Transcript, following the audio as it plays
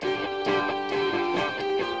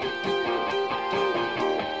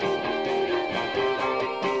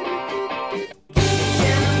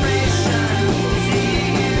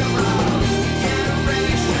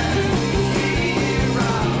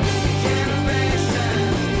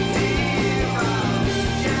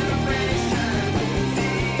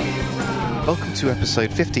Welcome to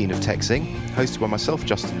episode 15 of techzing, hosted by myself,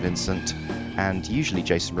 Justin Vincent, and usually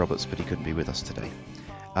Jason Roberts, but he couldn't be with us today.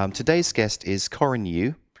 Today's guest is Corrinne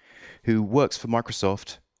Yu, who works for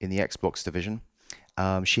Microsoft in the Xbox division.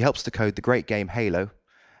 She helps to code the great game Halo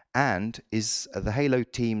and is the Halo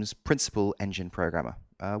team's principal engine programmer.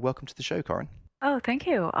 Welcome to the show, Corrinne. Oh, thank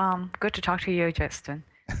you. Good to talk to you, Justin.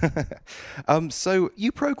 So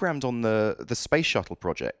you programmed on the Space Shuttle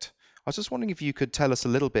project. I was just wondering if you could tell us a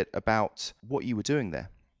little bit about what you were doing there.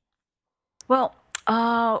 Well,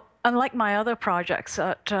 unlike my other projects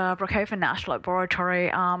at Brookhaven National Laboratory,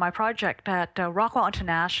 my project at Rockwell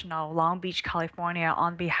International, Long Beach, California,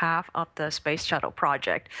 on behalf of the Space Shuttle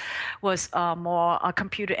project, was more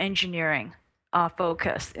computer engineering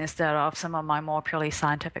focused instead of some of my more purely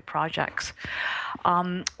scientific projects.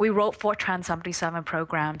 We wrote Fortran 77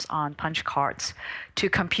 programs on punch cards to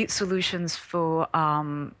compute solutions for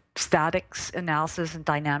statics analysis and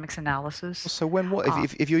dynamics analysis. So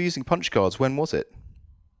if you're using punch cards, when was it?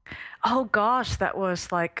 Oh gosh, that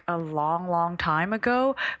was like a long time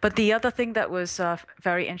ago. But the other thing that was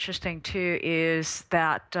very interesting too is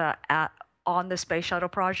that on the Space Shuttle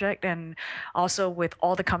project, and also with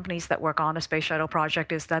all the companies that work on the Space Shuttle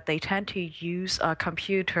project, is that they tend to use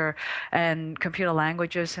computer and computer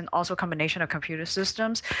languages and also a combination of computer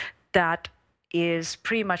systems that is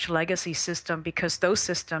pretty much legacy system, because those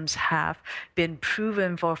systems have been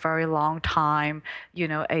proven for a very long time,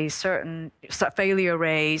 a certain failure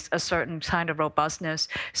rates, a certain kind of robustness.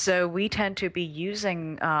 So we tend to be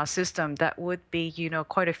using a system that would be,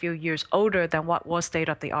 quite a few years older than what was state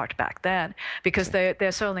of the art back then, because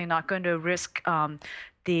they're certainly not going to risk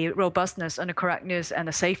the robustness and the correctness and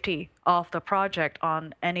the safety of the project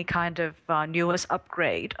on any kind of newest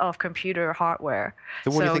upgrade of computer hardware.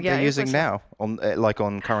 So what do you think they're using now on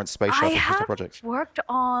current space shuttle system projects? I have worked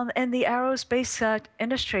in the aerospace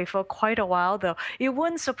industry for quite a while, though. It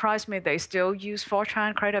wouldn't surprise me they still use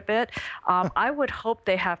Fortran quite a bit. I would hope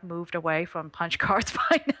they have moved away from punch cards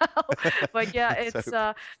by now. But yeah,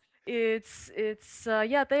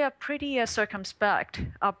 they are pretty circumspect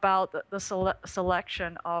about the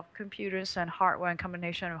selection of computers and hardware and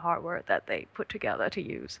combination of hardware that they put together to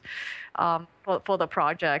use for the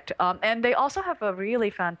project. And they also have a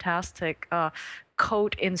really fantastic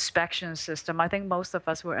code inspection system. I think most of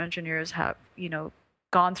us who are engineers have,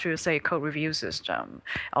 gone through, say, code review system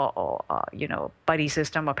or buddy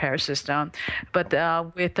system or pair system. But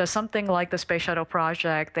with something like the Space Shuttle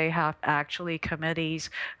project, they have actually committees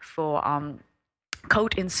for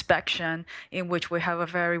code inspection, in which we have a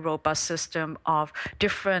very robust system of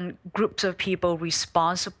different groups of people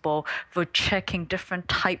responsible for checking different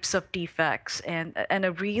types of defects, and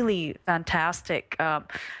a really fantastic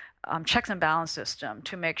checks and balance system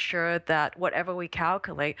to make sure that whatever we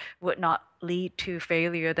calculate would not lead to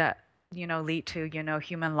failure that lead to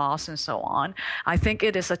human loss and so on. I think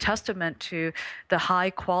it is a testament to the high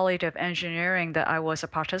quality of engineering that I was a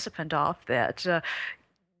participant of, that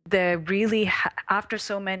they really, after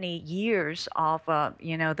so many years of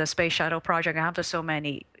the Space Shuttle project, after so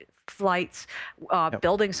many flights,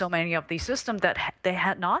 building so many of these systems, that there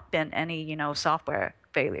had not been any software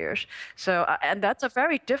failures. So and that's a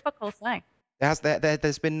very difficult thing.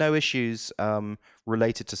 There's been no issues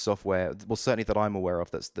related to software, well, certainly that I'm aware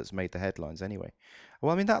of, that's made the headlines anyway.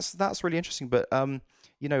 Well, I mean, that's really interesting. But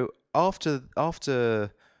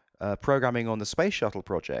after programming on the Space Shuttle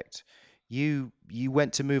project, you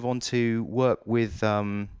went to move on to work with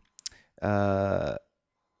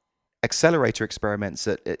accelerator experiments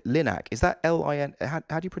at LINAC. Is that LIN? How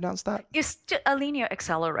do you pronounce that? It's a linear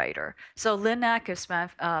accelerator. So LINAC is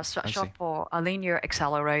short for a linear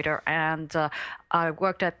accelerator, and I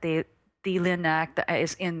worked at the LINAC that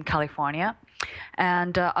is in California,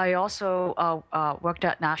 and I also worked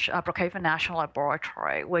at Brookhaven National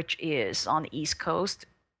Laboratory, which is on the East Coast,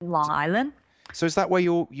 Long Island. So is that where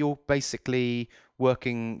you're basically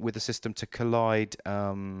working with a system to collide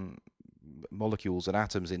molecules and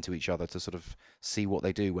atoms into each other to sort of see what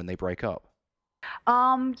they do when they break up?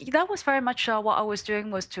 That was very much what I was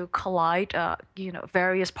doing, was to collide,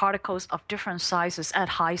 various particles of different sizes at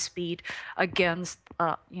high speed against,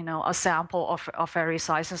 a sample of various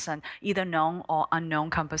sizes and either known or unknown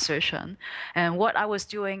composition. And what I was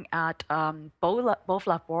doing at both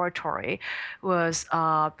laboratory was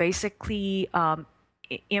basically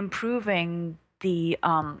improving the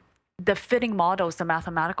fitting models, the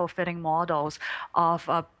mathematical fitting models of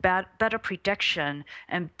better prediction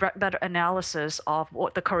and better analysis of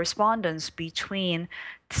what the correspondence between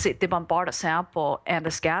the bombarded sample and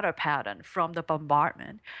the scatter pattern from the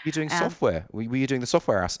bombardment. You're doing And software. Were you doing the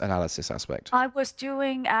software analysis aspect? I was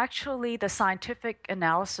doing actually the scientific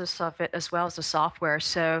analysis of it as well as the software.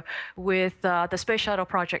 So with the Space Shuttle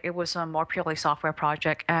project, it was a more purely software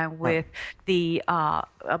project, and Right. with the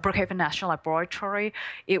Brookhaven National Laboratory,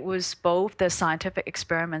 it was both the scientific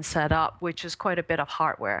experiment setup, which is quite a bit of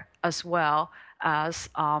hardware, as well as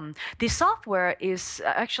the software is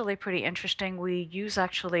actually pretty interesting. We use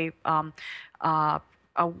actually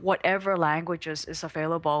whatever languages is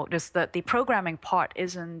available. Just that the programming part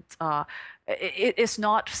isn't. It's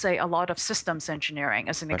not, say, a lot of systems engineering,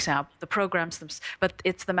 as an Right. example, the programs, but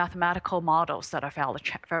it's the mathematical models that are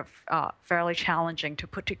fairly challenging to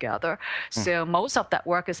put together. Hmm. So most of that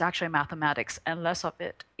work is actually mathematics, and less of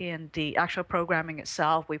it in the actual programming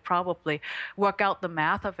itself. We probably work out the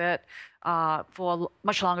math of it for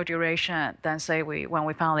much longer duration than, say, when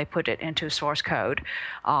we finally put it into source code.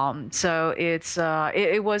 So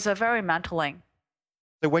it was a very mentally.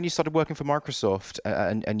 So when you started working for Microsoft,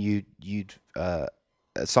 and you'd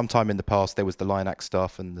at some time in the past there was the Linux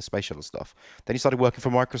stuff and the space shuttle stuff. Then you started working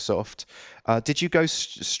for Microsoft. Did you go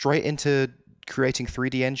straight into creating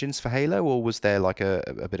 3D engines for Halo, or was there like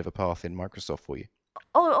a bit of a path in Microsoft for you?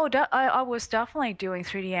 I was definitely doing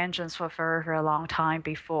 3D engines for a very, very long time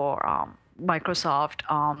before Microsoft.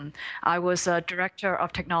 I was a director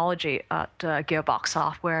of technology at Gearbox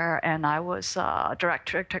Software, and I was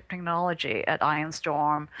director of technology at Iron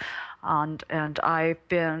Storm, and I've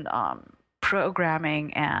been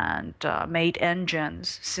programming and made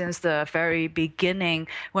engines since the very beginning,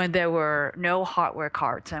 when there were no hardware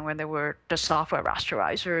cards and when there were the software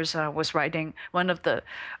rasterizers. I was writing one of the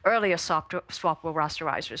earliest software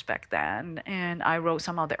rasterizers back then, and I wrote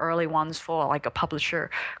some of the early ones for like a publisher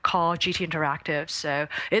called GT Interactive. So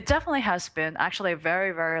it definitely has been actually a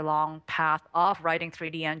very, very long path of writing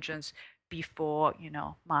 3D engines before,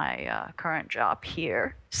 my current job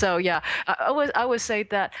here. So yeah, I would say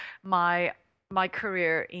that my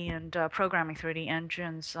career in programming 3D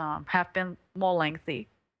engines have been more lengthy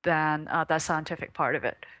than that scientific part of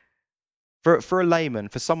it. For a layman,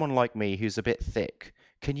 for someone like me who's a bit thick,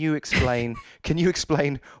 can you explain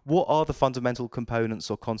what are the fundamental components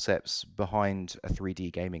or concepts behind a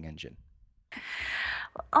 3D gaming engine?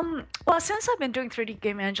 Well, since I've been doing 3D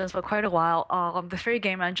game engines for quite a while, the 3D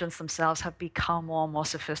game engines themselves have become more and more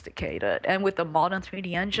sophisticated. And with the modern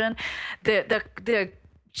 3D engine, the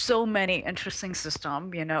so many interesting system.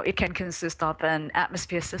 It can consist of an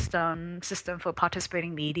atmosphere system for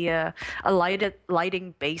participating media, a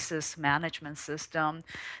lighting basis management system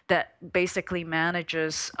that basically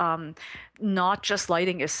manages not just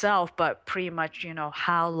lighting itself, but pretty much,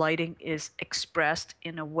 how lighting is expressed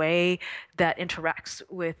in a way that interacts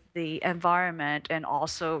with the environment, and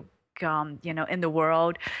also in the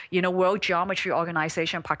world, world geometry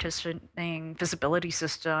organization, partitioning, visibility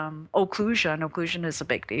system, occlusion. Occlusion is a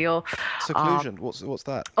big deal. So Um, occlusion, what's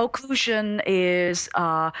that? Occlusion is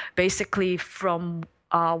basically from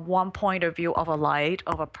one point of view of a light,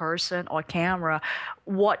 of a person or camera,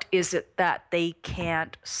 what is it that they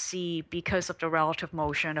can't see because of the relative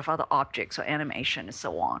motion of other objects or animation and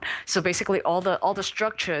so on. So basically, all the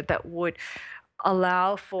structure that would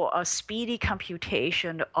allow for a speedy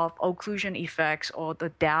computation of occlusion effects or the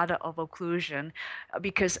data of occlusion,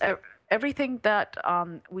 because everything that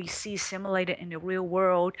we see simulated in the real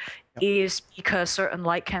world Yep. is because certain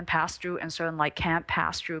light can pass through and certain light can't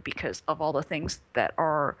pass through because of all the things that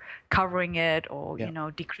are covering it, or Yeah.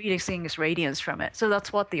 decreasing its radiance from it. So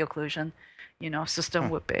that's what the occlusion system Huh.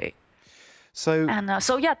 would be. So And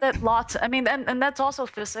so yeah, that lots. I mean, and that's also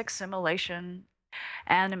physics, simulation,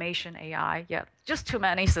 animation, AI. Yeah, just too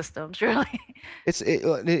many systems, really.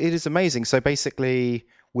 it is amazing. So basically,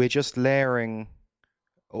 we're just layering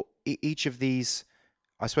each of these.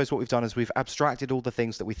 I suppose what we've done is we've abstracted all the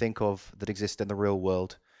things that we think of that exist in the real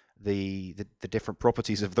world, the different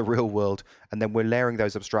properties of the real world, and then we're layering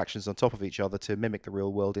those abstractions on top of each other to mimic the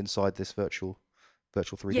real world inside this virtual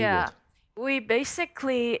 3D Yeah, world. we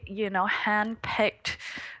basically, handpicked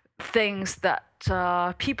things that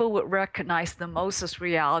people would recognize the most as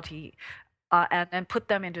reality, and then put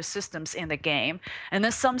them into systems in the game. And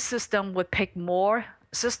then some system would pick more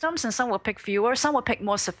systems, and some would pick fewer. Some would pick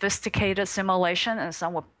more sophisticated simulation, and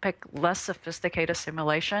some would pick less sophisticated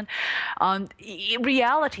simulation. In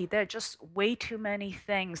reality, there are just way too many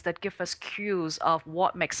things that give us cues of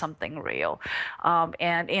what makes something real.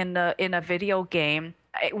 And in a video game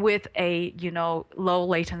with a low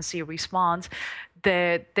latency response,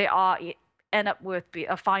 there are end up with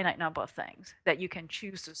a finite number of things that you can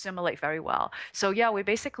choose to simulate very well. So yeah, we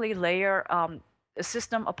basically layer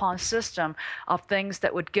system upon system of things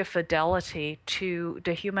that would give fidelity to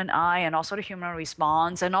the human eye and also the human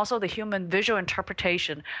response and also the human visual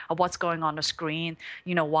interpretation of what's going on the screen.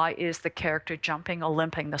 Why is the character jumping or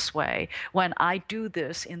limping this way? When I do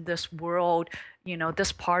this in this world,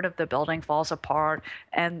 this part of the building falls apart,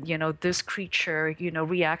 and this creature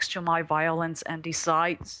reacts to my violence and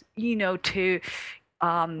decides to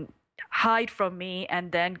um, hide from me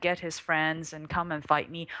and then get his friends and come and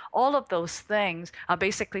fight me. All of those things are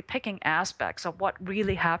basically picking aspects of what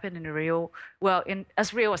really happened in the real, well, in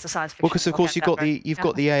as real as the science Well, fiction because of will course get you've that, got right? the you've Yeah.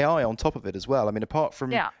 got the AI on top of it as well. I mean, apart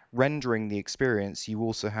from Yeah. rendering the experience, you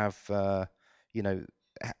also have you know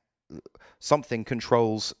ha- something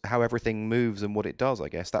controls how everything moves and what it does. I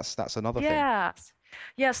guess that's another thing. Yes.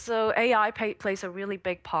 Yes, so AI plays a really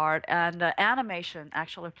big part, and animation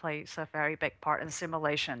actually plays a very big part, and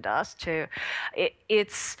simulation does too.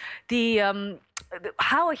 It's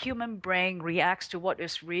how a human brain reacts to what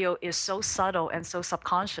is real is so subtle and so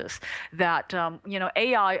subconscious that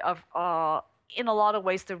AI of in a lot of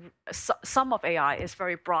ways, some of AI is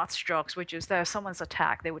very broad strokes, which is that if someone's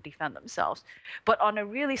attacked, they would defend themselves. But on a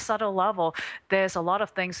really subtle level, there's a lot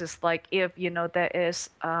of things. It's like if there is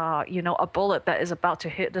a bullet that is about to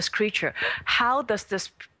hit this creature, how does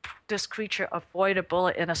this creature avoid a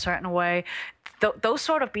bullet in a certain way? Those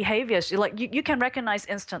sort of behaviors, like you can recognize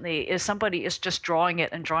instantly if somebody is just drawing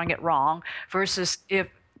it and drawing it wrong, versus if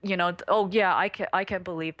oh yeah, I can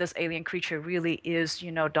believe this alien creature really is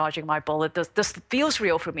dodging my bullet. This feels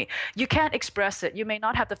real for me. You can't express it. You may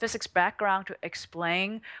not have the physics background to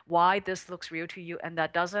explain why this looks real to you and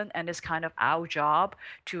that doesn't, and it's kind of our job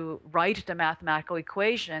to write the mathematical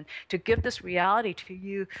equation to give this reality to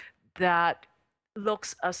you that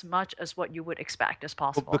looks as much as what you would expect as Well,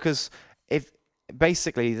 possible. because if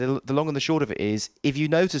basically the long and the short of it is, if you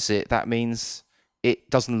notice it, that means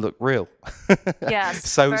it doesn't look real. Yes,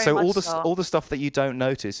 So very so much so. all the stuff that you don't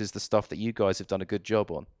notice is the stuff that you guys have done a good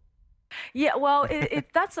job on. Yeah, well,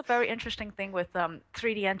 that's a very interesting thing with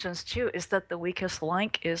 3D engines too, is that the weakest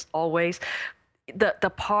link is always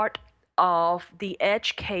the part of the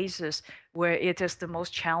edge cases where it is the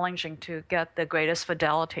most challenging to get the greatest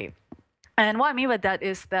fidelity. And what I mean by that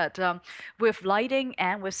is that with lighting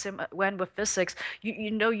and when with physics,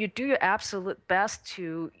 you do your absolute best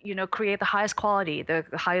to create the highest quality, the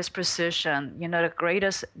highest precision, the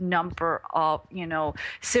greatest number of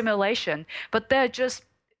simulation. But they're just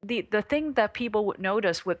the thing that people would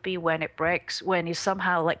notice would be when it breaks, when you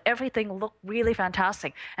somehow like everything look really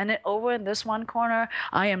fantastic, and then over in this one corner,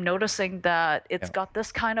 I am noticing that it's Yeah. got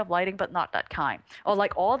this kind of lighting, but not that kind. Or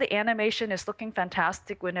like all the animation is looking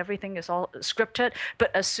fantastic when everything is all scripted, but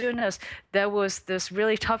as soon as there was this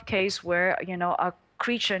really tough case where a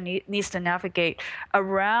creature needs to navigate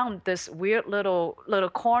around this weird little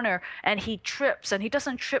corner and he trips and he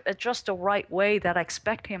doesn't trip at just the right way that I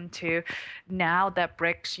expect him to, now that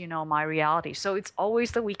breaks my reality. So it's always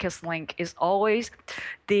the weakest link, is always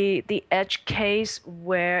the edge case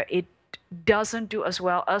where it doesn't do as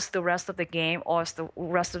well as the rest of the game or as the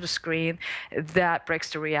rest of the screen, that breaks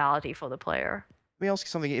the reality for the player. Let me ask you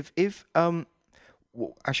something. If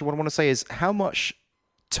actually, what I want to say is, how much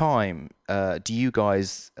time do you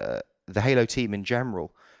guys, the Halo team in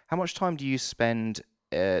general, how much time do you spend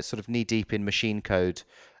sort of knee deep in machine code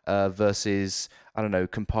versus, I don't know,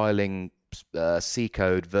 compiling C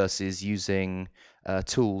code versus using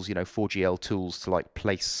tools, 4GL tools to like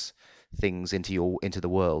place things into the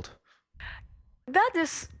world? That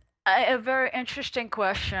is a very interesting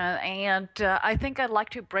question, and I think I'd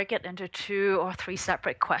like to break it into two or three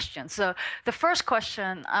separate questions. So, the first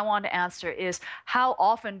question I want to answer is how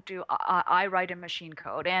often do I write in machine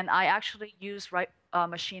code? And I actually use write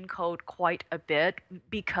machine code quite a bit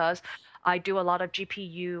because I do a lot of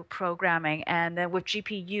GPU programming, and then with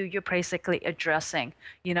GPU, you're basically addressing,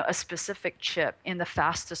 a specific chip in the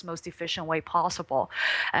fastest, most efficient way possible.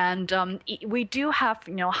 And we do have,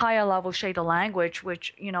 higher level shader language,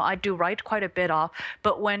 which, I do write quite a bit of.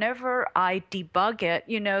 But whenever I debug it,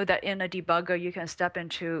 that in a debugger, you can step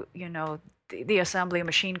into, the assembly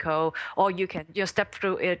machine code, or you can just step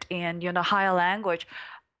through it in, higher language.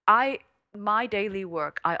 I My daily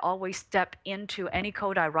work, I always step into any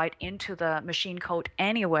code I write into the machine code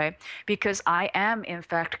anyway, because I am in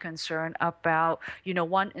fact concerned about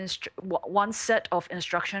one set of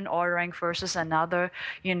instruction ordering versus another.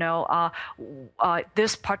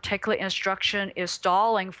 This particular instruction is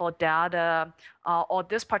stalling for data. Or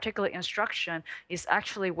this particular instruction is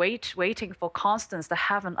actually waiting for constants that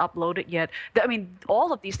haven't uploaded yet. I mean,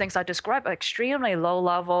 all of these things I describe are extremely low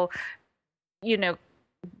level, you know,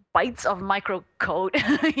 bytes of microcode,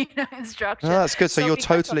 No, instruction. that's good. So So you're because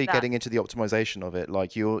of totally that, getting into the optimization of it.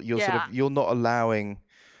 Like you're sort yeah. of you're you're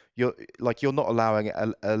not allowing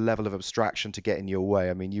a level of abstraction to get in your way.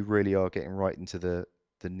 I mean, you really are getting right into the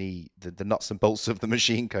nuts and bolts of the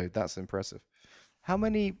machine code. That's impressive. How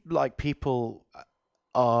many like people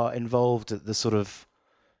are involved at the sort of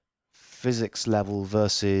physics level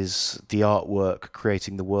versus the artwork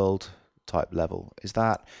creating the world type level? Is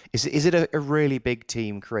it a really big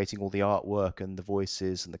team creating all the artwork and the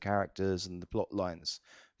voices and the characters and the plot lines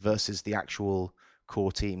versus the actual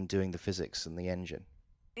core team doing the physics and the engine?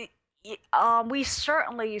 We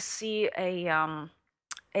certainly see a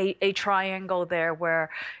triangle there where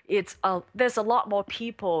there's a lot more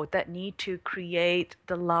people that need to create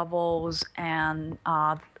the levels and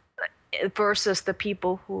versus the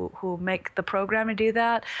people who make the program and do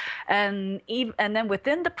that, and then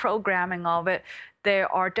within the programming of it,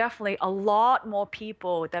 there are definitely a lot more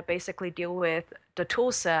people that basically deal with the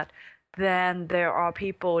tool set than there are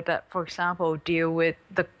people that, for example, deal with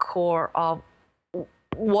the core of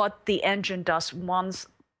what the engine does once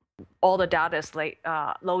all the data is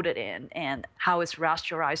loaded in and how it's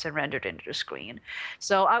rasterized and rendered into the screen.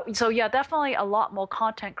 So yeah, definitely a lot more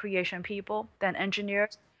content creation people than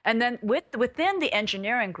engineers. And then within the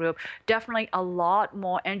engineering group, definitely a lot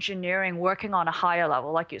more engineering working on a higher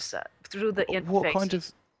level, like you said, through the What kind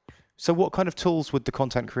of interfaces. what kind of tools would the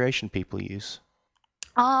content creation people use?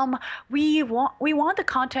 Um, we want the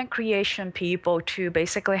content creation people to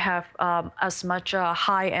basically have as much a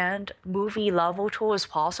high-end movie level tool as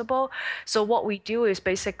possible. So what we do is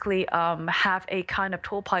basically have a kind of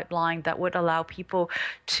tool pipeline that would allow people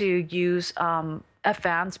to use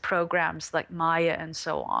advanced programs like Maya and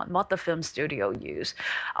so on, what the film studio use.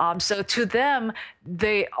 So to them,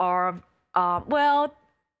 they are well,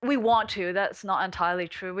 we want to. That's not entirely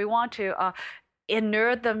true. We want to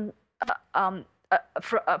inure them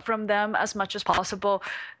from them as much as possible.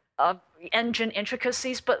 Uh, Engine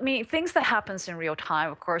intricacies, but I mean things that happens in real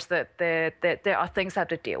time. Of course, that there are things they have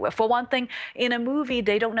to deal with. For one thing, in a movie,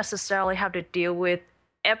 they don't necessarily have to deal with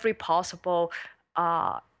every possible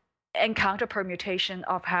uh, encounter permutation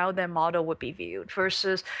of how their model would be viewed.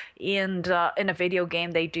 Versus in a video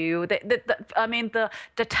game, they do. I mean the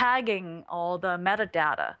tagging or the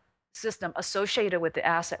metadata system associated with the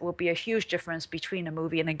asset will be a huge difference between a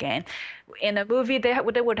movie and a game. In a movie, they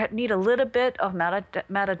would need a little bit of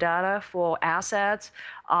metadata for assets,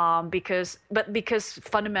 because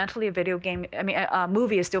fundamentally a video game, I mean, a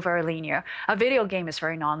movie is still very linear. A video game is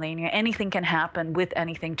very non-linear. Anything can happen with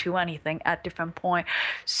anything to anything at different point.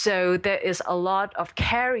 So there is a lot of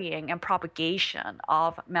carrying and propagation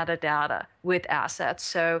of metadata with assets.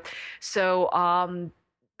 So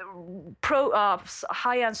pro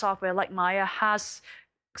high-end software like Maya has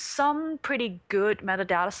some pretty good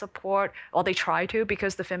metadata support, or they try to,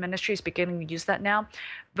 because the film industry is beginning to use that now.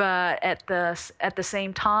 But at the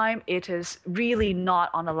same time, it is really not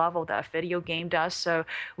on the level that a video game does. So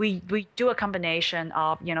we do a combination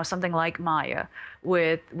of something like Maya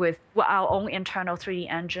with our own internal 3D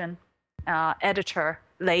engine, editor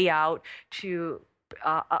layout to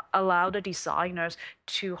allow the designers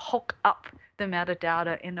to hook up the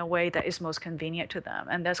metadata in a way that is most convenient to them.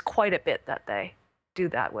 And there's quite a bit that they do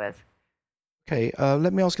that with. Okay,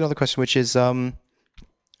 let me ask another question, which is, I mean,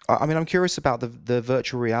 I'm curious about the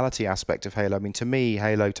virtual reality aspect of Halo. I mean, to me,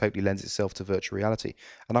 Halo totally lends itself to virtual reality,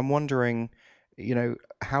 and I'm wondering,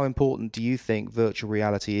 how important do you think virtual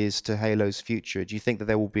reality is to Halo's future? Do you think that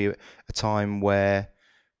there will be a time where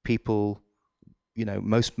people,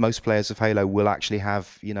 most players of Halo will actually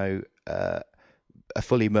have, a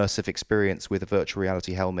fully immersive experience with a virtual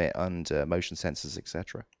reality helmet and motion sensors,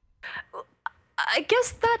 etc.? I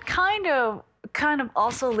guess that kind of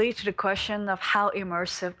also leads to the question of how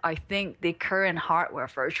immersive I think the current hardware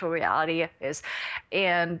virtual reality is,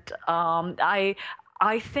 and I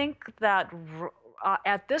think that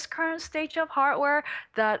at this current stage of hardware,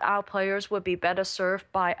 that our players would be better served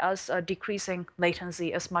by us decreasing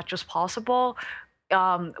latency as much as possible,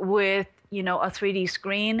 with a 3D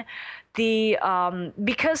screen. The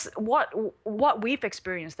Because what we've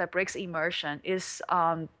experienced that breaks immersion is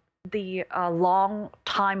the long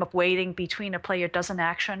time of waiting between a player does an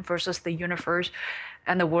action versus the universe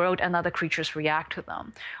and the world and other creatures react to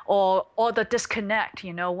them, or the disconnect.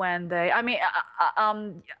 When they, I mean,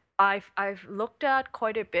 I've looked at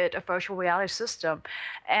quite a bit of virtual reality system,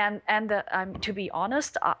 and to be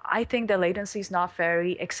honest, I think the latency is not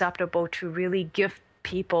very acceptable to really give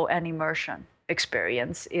people an immersion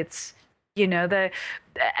experience. It's the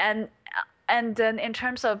and and then in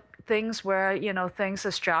terms of things where things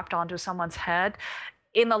are strapped onto someone's head,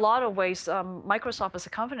 in a lot of ways, Microsoft as a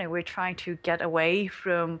company, we're trying to get away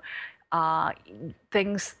from uh,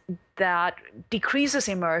 things that decreases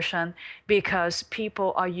immersion because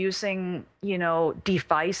people are using,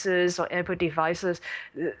 devices or input devices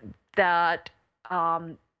that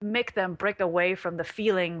make them break away from the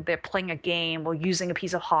feeling they're playing a game or using a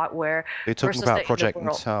piece of hardware You're talking versus about they're in the Project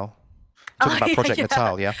world. Natal. Talking Oh about yeah, Project yeah.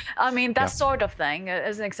 Natal, yeah, I mean that yeah. sort of thing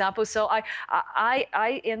as an example. So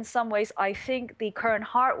in some ways, I think the current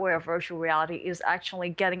hardware of virtual reality is actually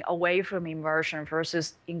getting away from immersion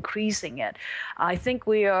versus increasing it. I think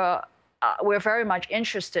we're very much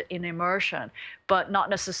interested in immersion, but not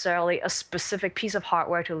necessarily a specific piece of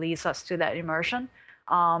hardware to lead us to that immersion.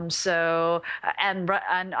 So and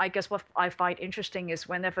I guess what I find interesting is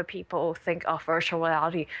whenever people think of virtual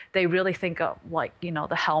reality, they really think of like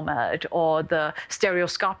the helmet or the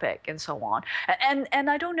stereoscopic and so on. And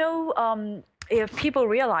I don't know if people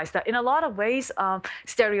realize that in a lot of ways,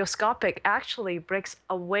 stereoscopic actually breaks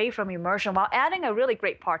away from immersion while adding a really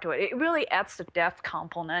great part to it. It really adds the depth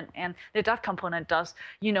component, and the depth component does,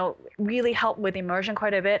 really help with immersion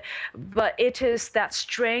quite a bit. But it is that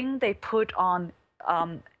string they put on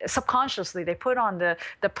subconsciously they put on the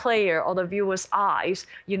player or the viewer's eyes,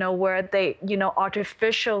 where they,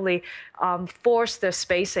 artificially force the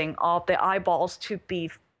spacing of the eyeballs to be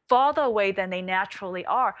farther away than they naturally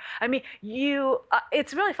are. I mean,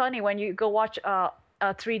 it's really funny when you go watch a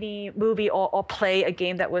 3D movie or play a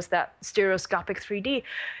game that was that stereoscopic 3D,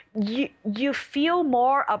 you feel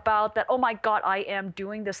more about that, oh my God, I am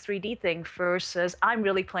doing this 3D thing versus I'm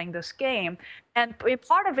really playing this game. And in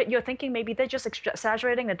part of it, you're thinking maybe they're just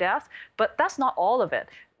exaggerating the depth, but that's not all of it.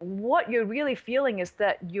 What you're really feeling is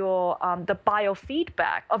that your the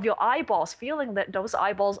biofeedback of your eyeballs, feeling that those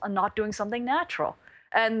eyeballs are not doing something natural.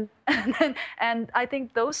 And and I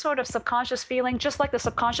think those sort of subconscious feeling, just like the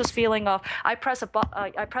subconscious feeling of I press a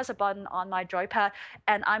button on my joypad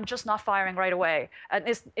and I'm just not firing right away, and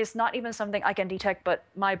it's not even something I can detect, but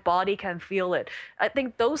my body can feel it. I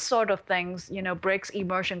think those sort of things, breaks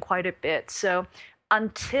immersion quite a bit. So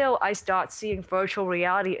until I start seeing virtual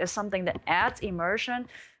reality as something that adds immersion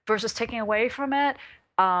versus taking away from it,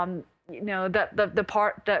 that the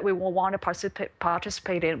part that we will want to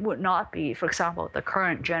participate in would not be, for example, the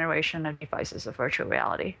current generation of devices of virtual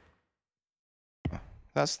reality.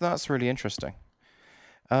 That's really interesting.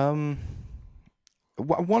 Um,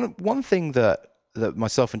 one thing that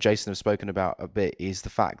myself and Jason have spoken about a bit is the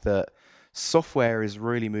fact that software is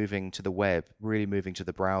really moving to the web, really moving to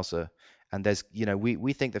the browser, and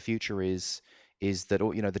we think the future is that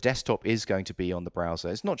the desktop is going to be on the browser.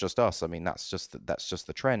 It's not just us. I mean, that's just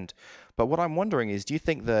the trend. But what I'm wondering is, do you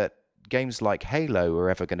think that games like Halo are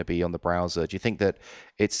ever going to be on the browser? Do you think that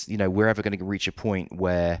we're ever going to reach a point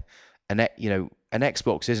where an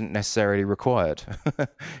Xbox isn't necessarily required?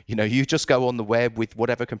 You just go on the web with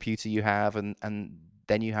whatever computer you have, and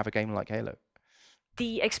then you have a game like Halo.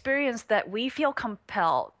 The experience that we feel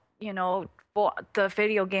compelled, for the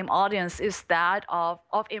video game audience is that of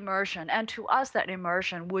immersion. And to us, that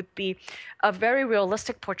immersion would be a very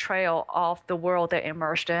realistic portrayal of the world they're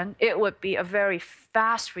immersed in. It would be a very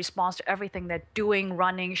fast response to everything they're doing,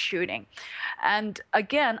 running, shooting. And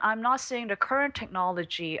again, I'm not saying the current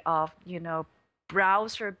technology of,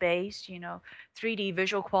 browser-based, 3D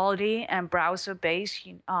visual quality and browser-based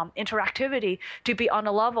interactivity to be on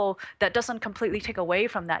a level that doesn't completely take away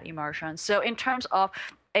from that immersion. So in terms of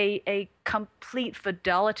a complete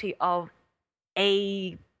fidelity of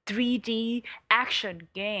a 3D action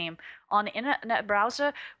game on the internet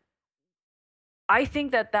browser, I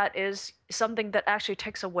think that that is something that actually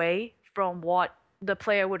takes away from what the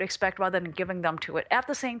player would expect rather than giving them to it. At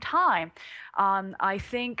the same time, I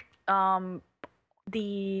think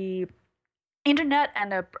the internet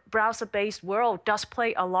and the browser-based world does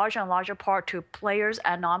play a larger and larger part to players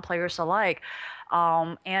and non-players alike.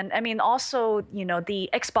 And I mean, also, the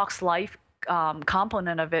Xbox Live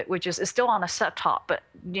component of it, which is still on a set top, but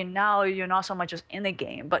now you're not so much just in the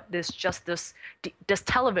game, but there's just this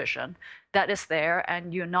television that is there,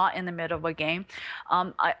 and you're not in the middle of a game.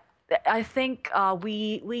 I think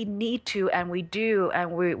we need to, and we do,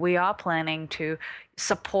 and we are planning to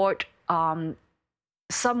support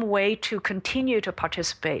some way to continue to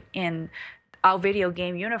participate in our video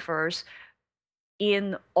game universe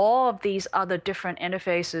in all of these other different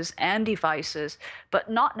interfaces and devices,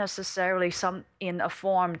 but not necessarily some in a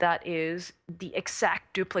form that is the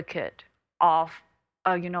exact duplicate of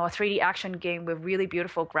a 3D action game with really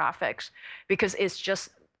beautiful graphics, because it's just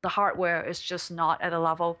the hardware is just not at a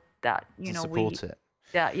level that To we support it.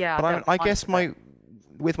 that yeah But that we I want guess to.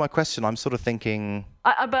 with my question, I'm sort of thinking,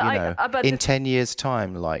 But but in 10 years'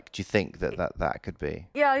 time, like, do you think that could be?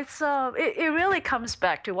 yeah, it really comes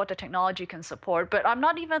back to what the technology can support. But I'm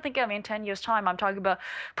not even thinking, I mean, 10 years time. I'm talking about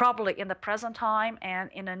probably in the present time and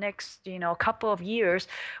in the next, couple of years,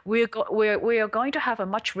 we are going to have a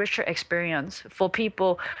much richer experience for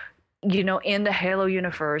people, in the Halo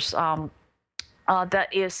universe.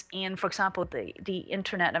 That is in, for example, the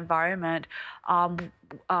internet environment.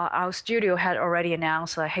 Our studio had already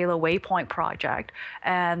announced a Halo Waypoint project,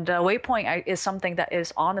 and Waypoint is something that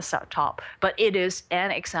is on the set top, but it is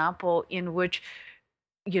an example in which,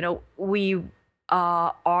 we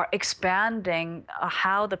are expanding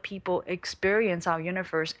how the people experience our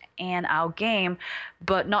universe and our game,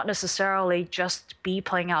 but not necessarily just be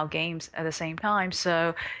playing our games at the same time.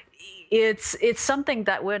 So it's something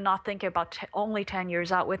that we're not thinking about only 10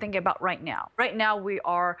 years out. We're thinking about right now. Right now, we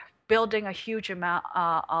are building a huge amount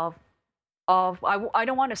I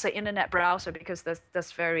don't want to say internet browser because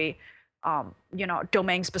that's very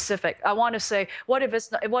domain specific. I want to say what if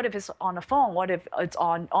it's on the phone? What if it's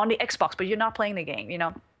on the Xbox, but you're not playing the game?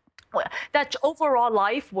 That overall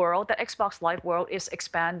live world, that Xbox live world is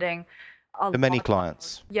expanding a For many lot,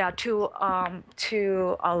 clients. yeah, to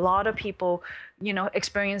a lot of people,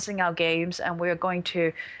 experiencing our games, and we're going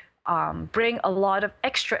to bring a lot of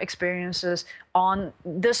extra experiences on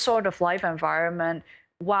this sort of live environment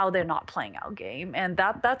while they're not playing our game, and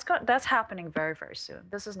that's happening very, very soon.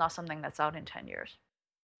 This is not something that's out in 10 years.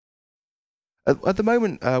 At the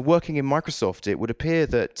moment, working in Microsoft, it would appear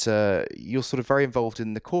that you're sort of very involved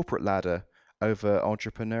in the corporate ladder over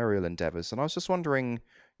entrepreneurial endeavors. And I was just wondering,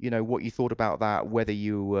 what you thought about that, whether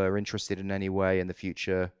you were interested in any way in the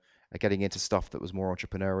future, getting into stuff that was more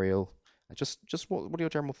entrepreneurial. Just what are your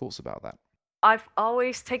general thoughts about that? I've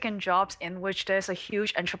always taken jobs in which there's a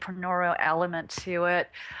huge entrepreneurial element to it.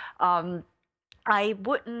 Um, I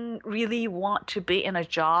wouldn't really want to be in a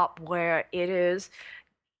job where it is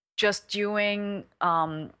just doing,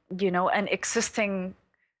 an existing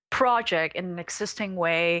project in an existing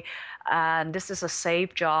way, and this is a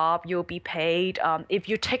safe job. You'll be paid. If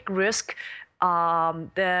you take risk,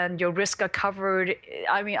 then your risks are covered.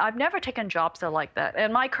 I mean, I've never taken jobs that are like that,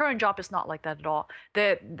 and my current job is not like that at all.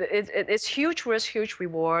 It's huge risk, huge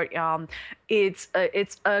reward. It's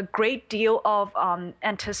a great deal of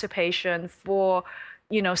anticipation for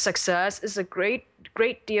success. Is a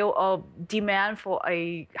great deal of demand for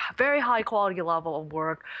a very high quality level of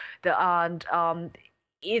work. And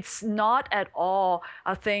it's not at all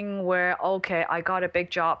a thing where, okay, I got a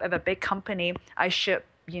big job at a big company, I ship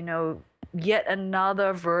yet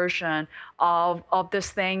another version of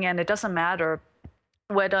this thing, and it doesn't matter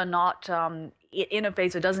whether or not it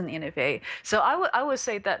innovates or doesn't innovate. So I would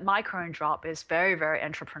say that my current job is very, very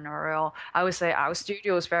entrepreneurial. I would say our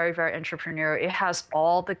studio is very, very entrepreneurial. It has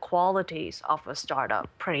all the qualities of a startup,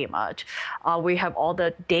 pretty much. We have all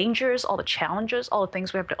the dangers, all the challenges, all the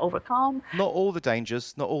things we have to overcome. Not all the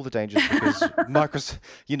dangers, because Microsoft,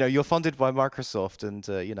 you're funded by Microsoft, and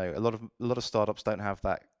a lot of startups don't have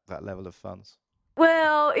that level of funds.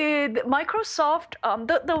 Well, Microsoft,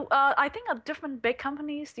 I think different big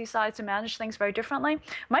companies decide to manage things very differently.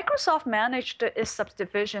 Microsoft managed its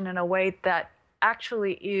subdivision in a way that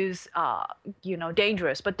actually is,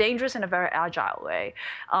 dangerous, but dangerous in a very agile way.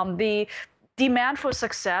 The demand for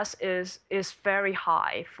success is very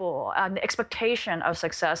high and the expectation of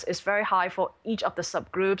success is very high for each of the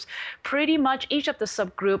subgroups. Pretty much each of the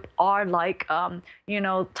subgroup are like,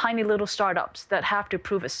 tiny little startups that have to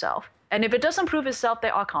prove itself. And if it doesn't prove itself,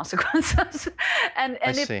 there are consequences. and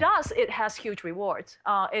if it does, it has huge rewards.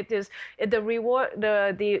 The reward,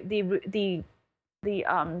 the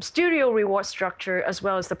studio reward structure as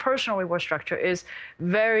well as the personal reward structure is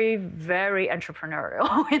very, very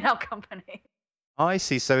entrepreneurial in our company. I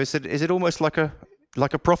see. So is it almost like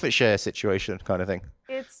a profit share situation kind of thing?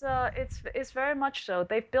 It's very much so.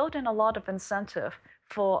 They've built in a lot of incentive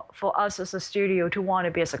for us as a studio to want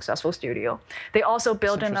to be a successful studio. They also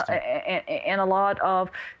build in a lot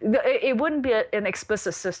of, it wouldn't be an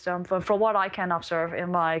explicit system, but for what I can observe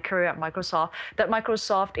in my career at Microsoft, that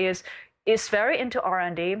Microsoft is very into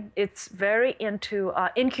R&D. It's very into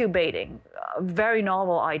incubating very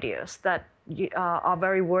novel ideas that are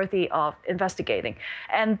very worthy of investigating.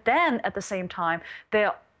 And then at the same time,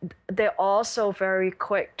 they're also very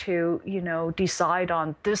quick to decide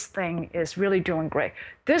on this thing is really doing great,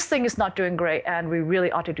 this thing is not doing great, and we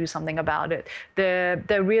really ought to do something about it.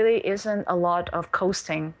 There really isn't a lot of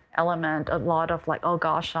coasting element, a lot of like, oh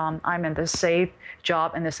gosh, I'm in the safe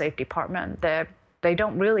job in the safe department. They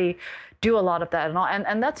don't really do a lot of that at all,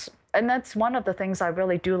 and that's one of the things I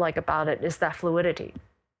really do like about it, is that fluidity.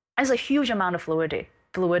 There's a huge amount of fluidity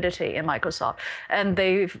fluidity in Microsoft, and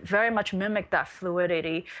they very much mimic that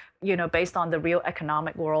fluidity, based on the real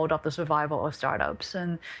economic world of the survival of startups.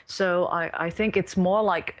 And so I think it's more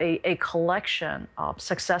like a collection of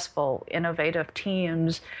successful, innovative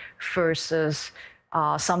teams versus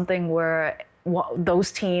something where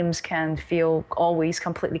those teams can feel always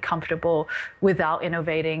completely comfortable without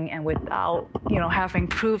innovating and without having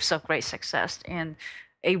proofs of great success in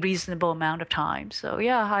a reasonable amount of time. So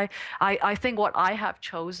yeah, I think what I have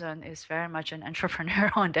chosen is very much an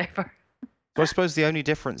entrepreneurial endeavor. So I suppose the only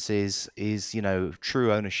difference is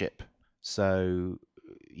true ownership. So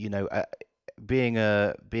you know uh, being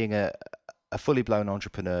a fully blown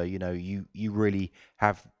entrepreneur, you really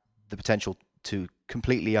have the potential to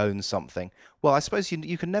completely own something. Well, I suppose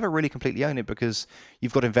you can never really completely own it because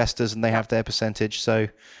you've got investors and they Yeah, have their percentage. So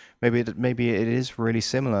maybe it is really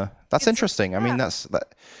similar. That's it's interesting. I mean, yeah.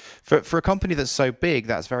 that for a company that's so big,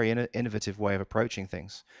 that's a very innovative way of approaching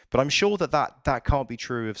things. But I'm sure that can't be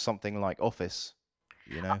true of something like Office,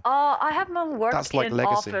 you know. I haven't worked That's like in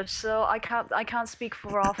legacy. office, so I can't speak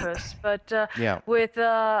for office. But Yeah. with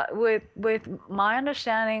my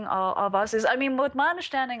understanding of us is, I mean, with my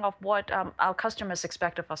understanding of what our customers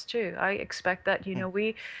expect of us too. I expect that Mm.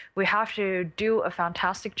 we have to do a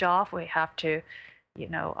fantastic job. We have to, you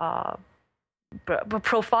know, but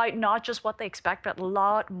provide not just what they expect, but a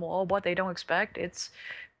lot more what they don't expect.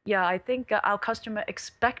 Yeah, I think our customer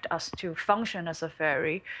expect us to function as a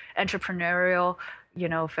very entrepreneurial,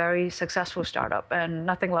 very successful startup, and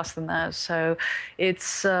nothing less than that. So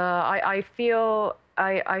I feel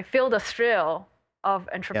the thrill of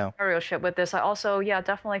Yeah. entrepreneurship with this. I also, yeah,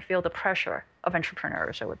 definitely feel the pressure of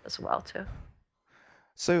entrepreneurship with this as well too.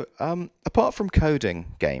 So, apart from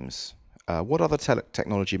coding games, what other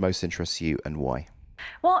technology most interests you and why?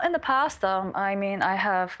 Well, in the past, I mean, I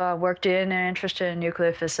have worked in and interested in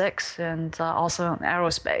nuclear physics and also in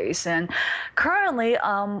aerospace. And currently,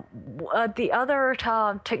 the other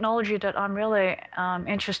technology that I'm really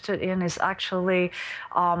interested in is actually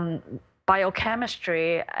um,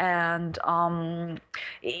 biochemistry, and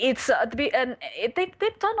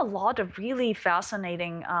they've done a lot of really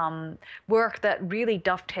fascinating work that really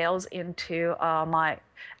dovetails into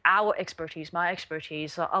our expertise, my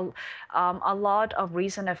expertise. A lot of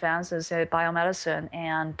recent advances in biomedicine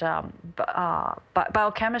and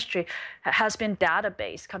biochemistry has been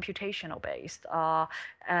data-based, computational-based,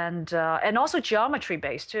 and also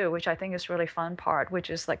geometry-based too, which I think is really fun part, which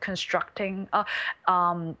is like constructing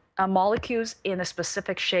molecules in a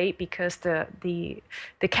specific shape because the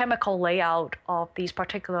chemical layout of these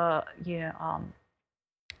particular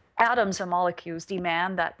atoms and molecules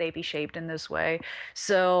demand that they be shaped in this way.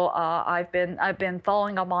 So I've been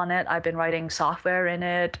following up on it. I've been writing software in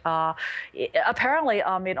it. Apparently,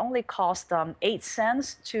 it only cost 8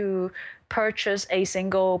 cents to purchase a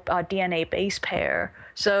single DNA base pair.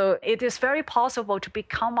 So it is very possible to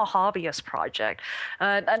become a hobbyist project.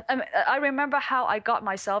 And I remember how I got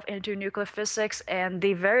myself into nuclear physics and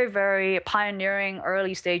the very, very pioneering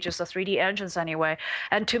early stages of 3D engines anyway.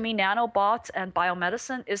 And to me, nanobots and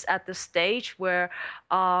biomedicine is at the stage where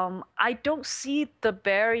I don't see the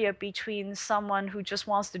barrier between someone who just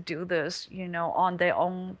wants to do this, on their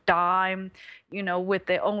own dime, with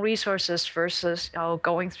their own resources versus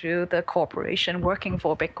going through the corporation, working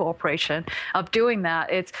for a big corporation, of doing that.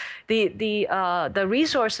 It's the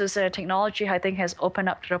resources and technology I think has opened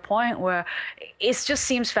up to the point where it just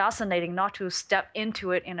seems fascinating not to step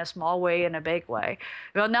into it in a small way, in a big way.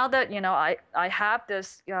 Well, now that I have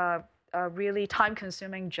this a really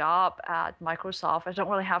time-consuming job at Microsoft. I don't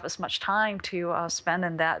really have as much time to spend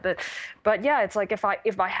in that, but yeah, it's like if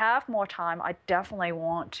I have more time, I definitely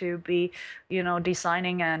want to be,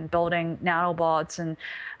 designing and building nanobots,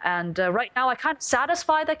 and right now I kind of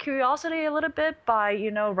satisfy that curiosity a little bit by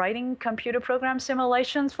writing computer program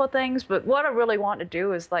simulations for things. But what I really want to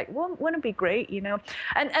do is like, wouldn't it be great,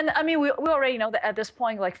 and I mean we already know that at this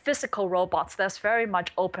point, like physical robots, that's very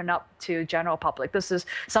much open up to general public. This is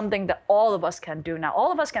something that all of us can do now.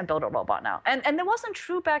 All of us can build a robot now, and it wasn't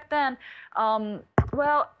true back then.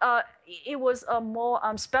 Well, it was a more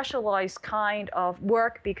specialized kind of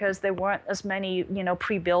work because there weren't as many,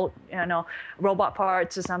 pre-built, robot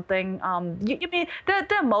parts or something. You mean there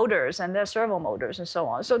are motors and there are servo motors and so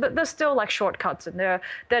on. So there's still like shortcuts, and they're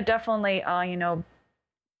definitely,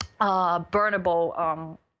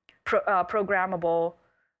 burnable, programmable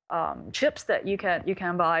chips that you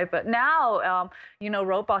can buy. But now,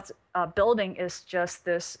 robots building is just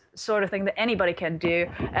this sort of thing that anybody can do.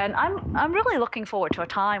 And I'm really looking forward to a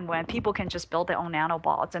time when people can just build their own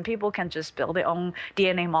nanobots and people can just build their own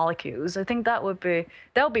DNA molecules. I think that would be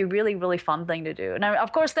really, really fun thing to do. And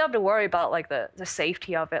of course, they have to worry about like the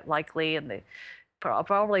safety of it, likely, and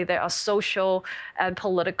probably there are social and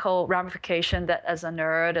political ramifications that as a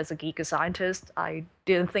nerd, as a geek, a scientist, I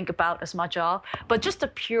didn't think about as much of. But just the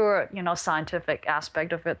pure, scientific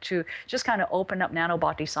aspect of it to just kind of open up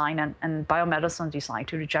nanobot design and biomedicine design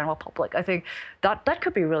to the general public. I think that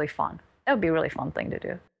could be really fun. That would be a really fun thing to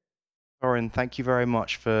do. Corrinne, thank you very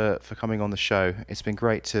much for coming on the show. It's been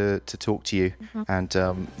great to talk to you, and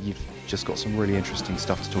you've just got some really interesting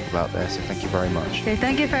stuff to talk about there, so thank you very much. Okay,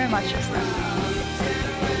 thank you very much, Justin.